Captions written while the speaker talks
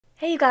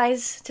Hey you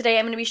guys! Today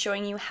I'm going to be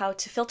showing you how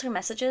to filter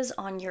messages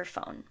on your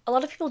phone. A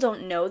lot of people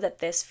don't know that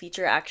this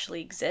feature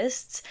actually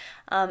exists,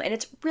 and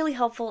it's really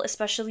helpful,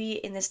 especially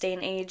in this day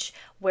and age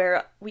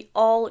where we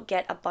all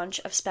get a bunch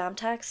of spam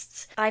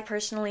texts. I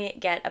personally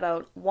get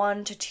about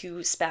 1 to 2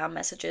 spam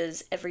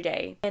messages every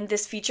day, and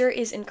this feature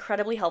is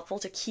incredibly helpful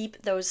to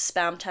keep those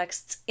spam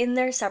texts in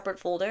their separate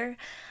folder,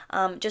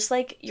 just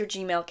like your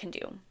Gmail can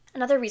do.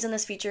 Another reason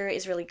this feature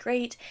is really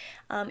great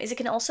is it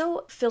can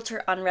also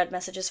filter unread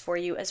messages for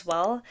you as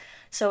well.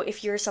 So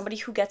if you're somebody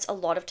who gets a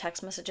lot of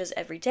text messages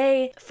every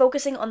day,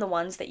 focusing on the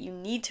ones that you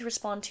need to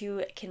respond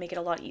to can make it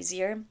a lot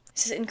easier.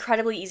 This is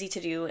incredibly easy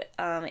to do.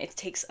 It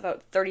takes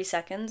about 30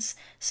 seconds.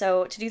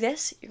 So to do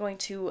this, you're going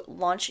to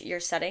launch your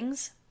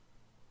settings,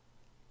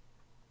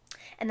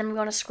 and then we're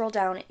going to scroll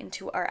down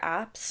into our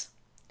apps,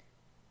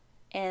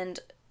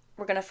 and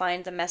we're going to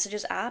find the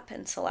Messages app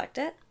and select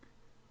it.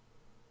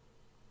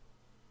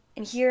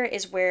 And here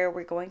is where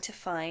we're going to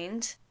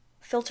find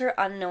filter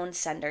unknown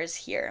senders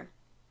here.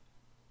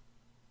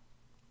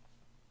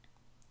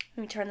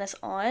 When we turn this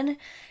on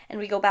and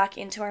we go back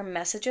into our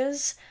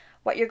messages,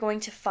 what you're going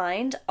to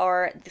find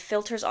are the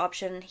filters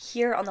option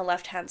here on the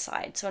left hand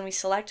side. So when we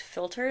select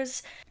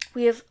filters,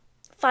 we have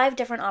 5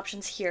 different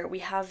options here. We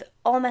have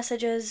all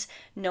messages,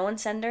 known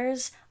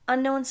senders,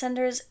 unknown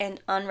senders,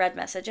 and unread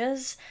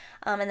messages.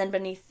 And then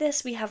beneath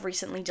this, we have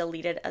recently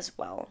deleted as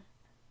well.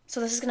 So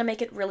this is going to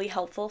make it really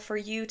helpful for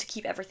you to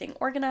keep everything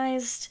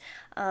organized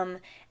and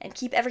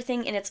keep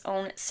everything in its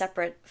own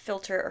separate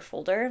filter or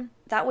folder.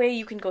 That way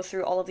you can go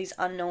through all of these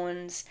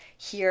unknowns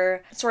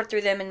here, sort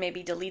through them and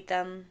maybe delete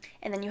them.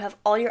 And then you have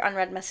all your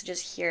unread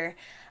messages here.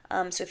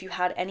 So if you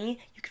had any,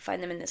 you could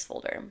find them in this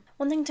folder.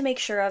 One thing to make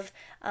sure of,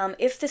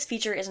 if this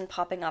feature isn't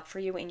popping up for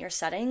you in your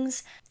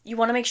settings, you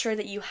want to make sure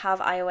that you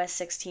have iOS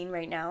 16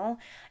 right now.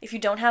 If you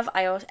don't have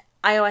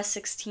iOS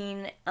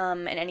 16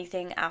 and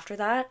anything after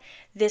that,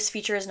 this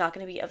feature is not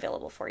going to be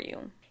available for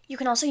you. You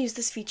can also use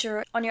this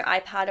feature on your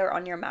iPad or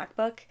on your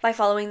MacBook by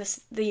following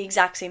the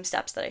exact same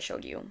steps that I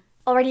showed you.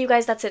 Alrighty you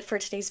guys, that's it for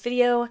today's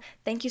video.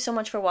 Thank you so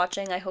much for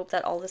watching. I hope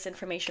that all this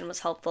information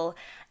was helpful,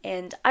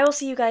 and I will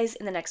see you guys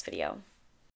in the next video.